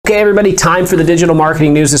Okay, everybody, time for the digital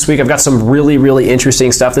marketing news this week. I've got some really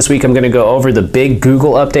interesting stuff this week. I'm going to go over the big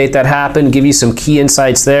Google update that happened, give you some key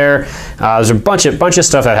insights there. There's a bunch of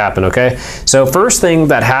stuff that happened, okay? So first thing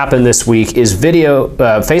that happened this week is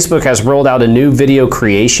Facebook has rolled out a new video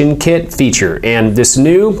creation kit feature, and this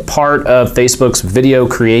new part of Facebook's video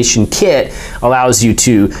creation kit allows you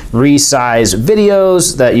to resize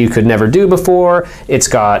videos that you could never do before. It's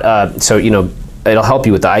got, it'll help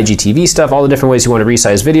you with the IGTV stuff, all the different ways you want to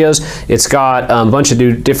resize videos. It's got a bunch of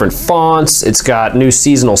new different fonts. It's got new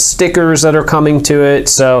seasonal stickers that are coming to it.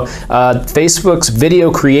 So Facebook's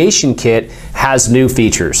video creation kit has new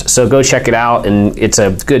features. So go check it out, and it's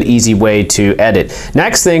a good, easy way to edit.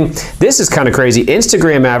 Next thing, this is kind of crazy.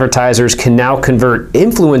 Instagram advertisers can now convert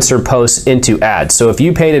influencer posts into ads. So if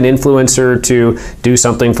you paid an influencer to do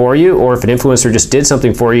something for you, or if an influencer just did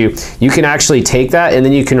something for you, you can actually take that and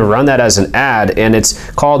then you can run that as an ad. And it's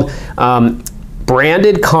called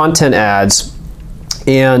branded content ads.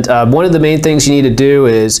 And one of the main things you need to do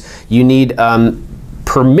is you need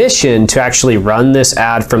permission to actually run this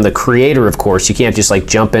ad from the creator, of course. You can't just like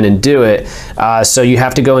jump in and do it. So you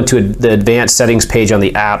have to go into the advanced settings page on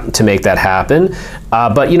the app to make that happen.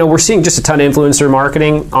 But we're seeing just a ton of influencer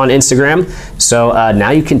marketing on Instagram. So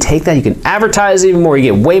now you can take that, you can advertise even more,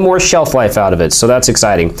 you get way more shelf life out of it. So that's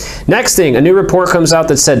exciting. Next thing, a new report comes out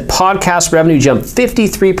that said podcast revenue jumped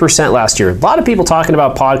 53% last year. A lot of people talking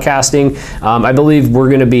about podcasting. I believe we're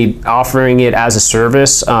going to be offering it as a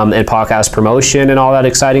service and podcast promotion and all that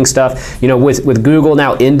exciting stuff. With Google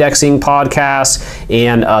now indexing podcasts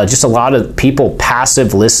and just a lot of people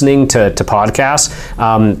passive listening to podcasts,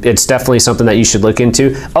 it's definitely something that you should look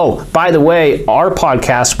into. Oh, by the way, our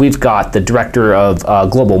podcast, we've got the director of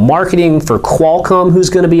global marketing for Qualcomm who's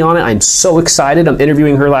going to be on it. I'm so excited. I'm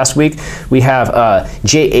interviewing her last week. We have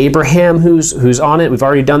Jay Abraham who's on it. We've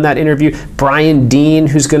already done that interview. Brian Dean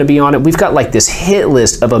who's going to be on it. We've got like this hit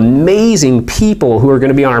list of amazing people who are going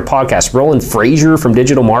to be on our podcast. Roland Frazier from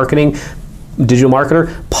Digital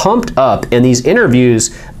Marketer, pumped up, and these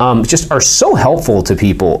interviews just are so helpful to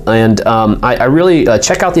people. And I really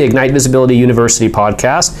check out the Ignite Visibility University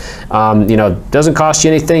podcast. Doesn't cost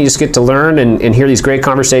you anything. You just get to learn and hear these great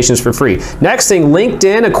conversations for free. Next thing,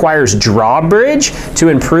 LinkedIn acquires Drawbridge to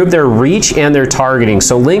improve their reach and their targeting.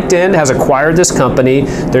 So LinkedIn has acquired this company.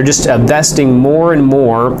 They're just investing more and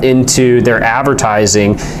more into their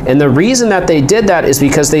advertising. And the reason that they did that is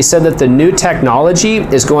because they said that the new technology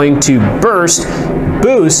is going to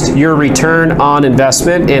boost your return on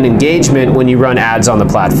investment and engagement when you run ads on the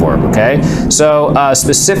platform, okay? So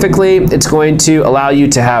specifically, it's going to allow you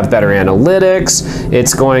to have better analytics.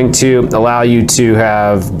 It's going to allow you to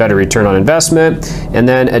have better return on investment. And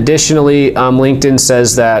then additionally, LinkedIn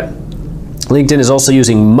says that LinkedIn is also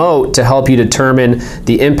using Moat to help you determine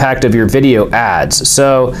the impact of your video ads.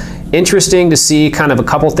 So interesting to see kind of a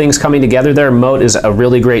couple things coming together there. Moat is a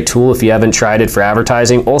really great tool if you haven't tried it for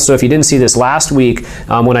advertising. Also, if you didn't see this last week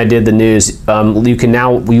when I did the news,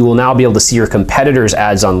 you will now be able to see your competitors'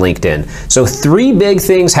 ads on LinkedIn. So 3 big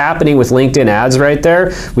things happening with LinkedIn ads right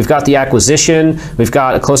there. We've got the acquisition, we've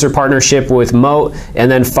got a closer partnership with Moat, and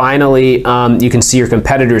then finally you can see your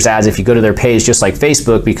competitors' ads if you go to their page, just like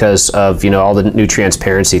Facebook, because of all the new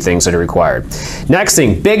transparency things that are required. Next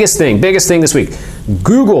thing, biggest thing this week.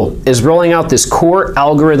 Google is rolling out this core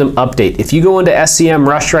algorithm update. If you go into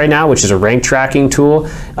SEMrush right now, which is a rank tracking tool,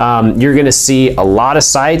 you're going to see a lot of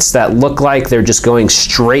sites that look like they're just going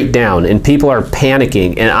straight down, and people are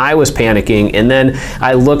panicking, and I was panicking, and then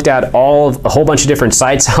I looked at a whole bunch of different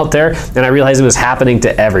sites out there, and I realized it was happening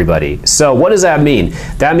to everybody. So what does that mean?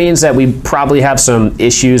 That means that we probably have some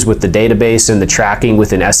issues with the database and the tracking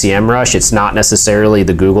within SEMrush. It's not necessarily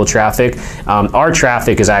the Google traffic. Our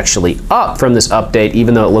traffic is actually up from this update,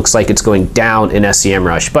 even though it looks like it's going down in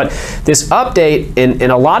SEMrush. But this update, and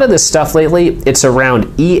a lot of this stuff lately, it's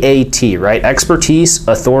around EAT, right? Expertise,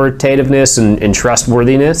 authoritativeness, and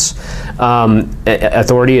trustworthiness.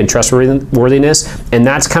 Authority and trustworthiness. And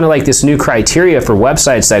that's kind of like this new criteria for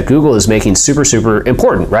websites that Google is making super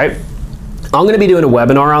important, right? I'm going to be doing a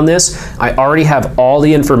webinar on this. I already have all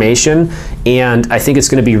the information, and I think it's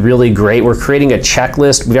going to be really great. We're creating a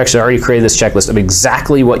checklist. We've actually already created this checklist of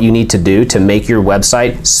exactly what you need to do to make your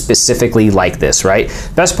website specifically like this, right?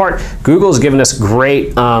 Best part, Google's given us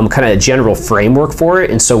great kind of general framework for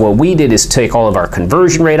it, and so what we did is take all of our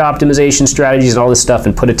conversion rate optimization strategies and all this stuff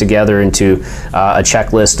and put it together into a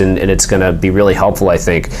checklist, and it's going to be really helpful, I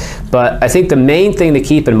think. But I think the main thing to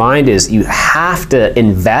keep in mind is you have to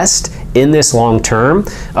invest in this long term,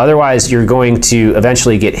 otherwise you're going to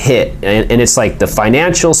eventually get hit. And it's like the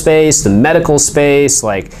financial space, the medical space,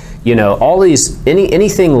 like all these,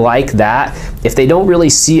 anything like that, if they don't really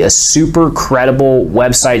see a super credible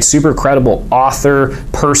website, super credible author,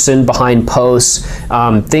 person behind posts,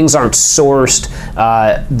 things aren't sourced,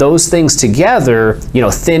 those things together,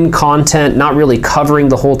 thin content, not really covering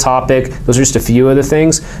the whole topic, those are just a few of the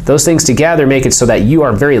things. Those things together make it so that you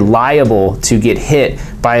are very liable to get hit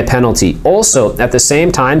by a penalty. Also, at the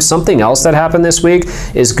same time, something else that happened this week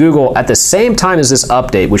is Google, at the same time as this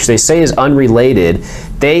update, which they say is unrelated,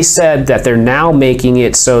 they said that they're now making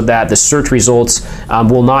it so that the search results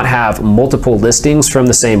will not have multiple listings from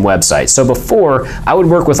the same website. So before, I would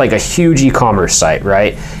work with like a huge e-commerce site,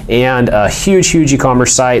 right? And a huge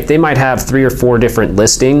e-commerce site, they might have 3 or 4 different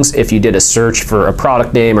listings if you did a search for a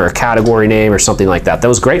product name or a category name or something like that. That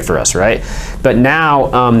was great for us, right? But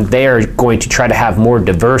now they are going to try to have more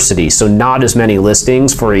diversity, so not as many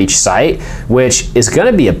listings for each site, which is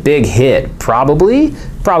going to be a big hit, probably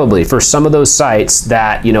for some of those sites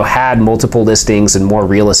that had multiple listings and more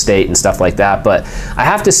real estate and stuff like that. But I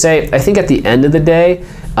have to say, I think at the end of the day,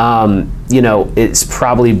 it's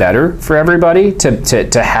probably better for everybody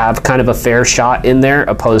to have kind of a fair shot in there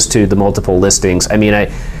opposed to the multiple listings. I mean,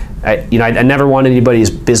 I never want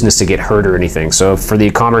anybody's business to get hurt or anything. So for the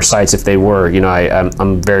e-commerce sites, if they were,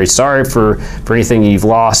 I'm very sorry for anything you've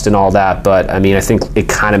lost and all that. But I mean, I think it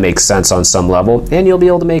kind of makes sense on some level, and you'll be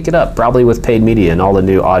able to make it up probably with paid media and all the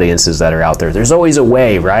new audiences that are out there. There's always a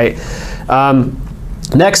way, right?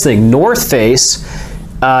 Next thing, North Face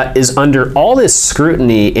is under all this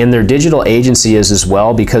scrutiny, and their digital agency is as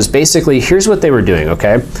well, because basically here's what they were doing,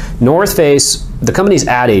 okay? North Face, the company's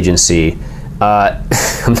ad agency,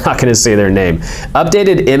 I'm not going to say their name,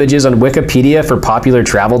 updated images on Wikipedia for popular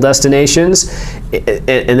travel destinations, and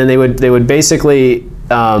then they would basically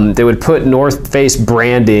they would put North Face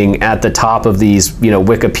branding at the top of these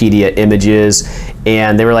Wikipedia images,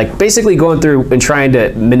 and they were like basically going through and trying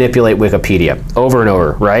to manipulate Wikipedia over and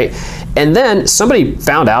over, right? And then somebody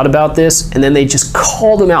found out about this, and then they just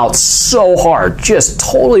called them out so hard, just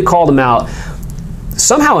totally called them out.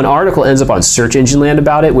 Somehow an article ends up on Search Engine Land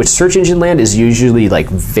about it, which Search Engine Land is usually like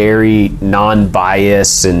very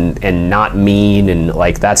non-biased and not mean, and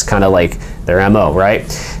like that's kind of like their MO, right?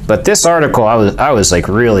 But this article, I was like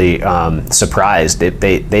really surprised.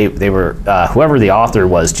 They were whoever the author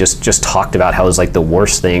was just talked about how it was like the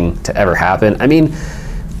worst thing to ever happen. I mean,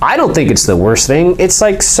 I don't think it's the worst thing. It's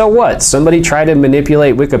like, so what? Somebody tried to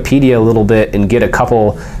manipulate Wikipedia a little bit and get a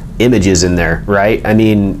couple images in there, right? I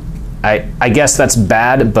mean, I guess that's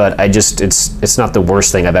bad, but it's not the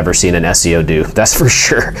worst thing I've ever seen an SEO do. That's for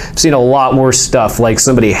sure. I've seen a lot more stuff, like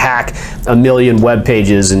somebody hack 1 million web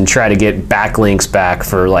pages and try to get backlinks back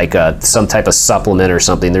for like some type of supplement or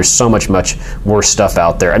something. There's so much worse stuff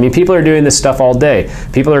out there. I mean, people are doing this stuff all day.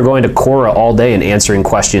 People are going to Quora all day and answering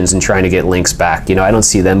questions and trying to get links back. I don't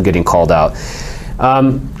see them getting called out.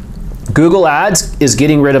 Google Ads is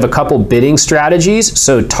getting rid of a couple bidding strategies,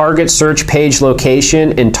 so target search page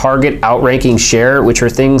location and target outranking share, which are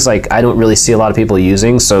things like I don't really see a lot of people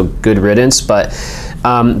using, so good riddance. But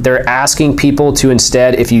they're asking people to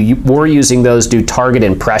instead, if you were using those, do target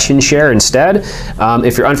impression share instead.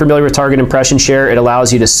 If you're unfamiliar with target impression share, it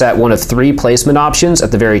allows you to set one of 3 placement options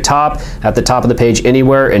at the very top, at the top of the page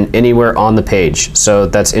anywhere, and anywhere on the page. So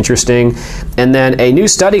that's interesting. And then a new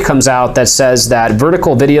study comes out that says that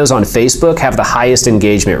vertical videos on Facebook have the highest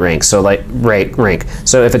engagement rank. So like rank.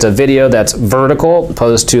 So if it's a video that's vertical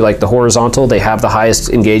opposed to like the horizontal, they have the highest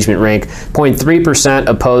engagement rank, 0.3%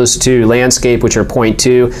 opposed to landscape, which are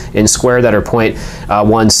 0.2, and square that are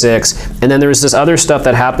 0.16. And then there was this other stuff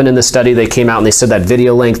that happened in the study. They came out and they said that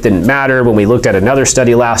video length didn't matter, when we looked at another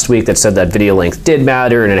study last week that said that video length did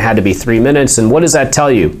matter and it had to be 3 minutes. And what does that tell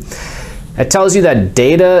you? It tells you that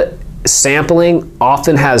data sampling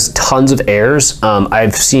often has tons of errors.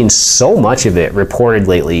 I've seen so much of it reported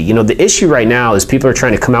lately. The issue right now is people are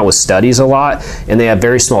trying to come out with studies a lot, and they have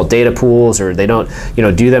very small data pools, or they don't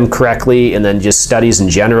do them correctly, and then just studies in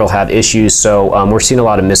general have issues. So we're seeing a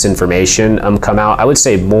lot of misinformation come out. I would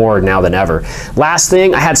say more now than ever. Last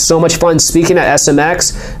thing, I had so much fun speaking at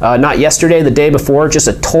SMX, not yesterday, the day before. Just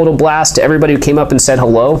a total blast to everybody who came up and said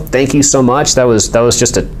hello. Thank you so much. That was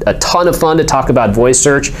just a ton of fun to talk about voice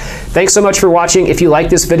search. Thanks so much for watching. If you like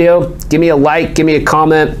this video, give me a like, give me a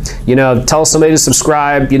comment, tell somebody to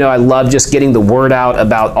subscribe. I love just getting the word out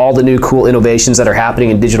about all the new cool innovations that are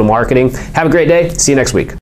happening in digital marketing. Have a great day. See you next week.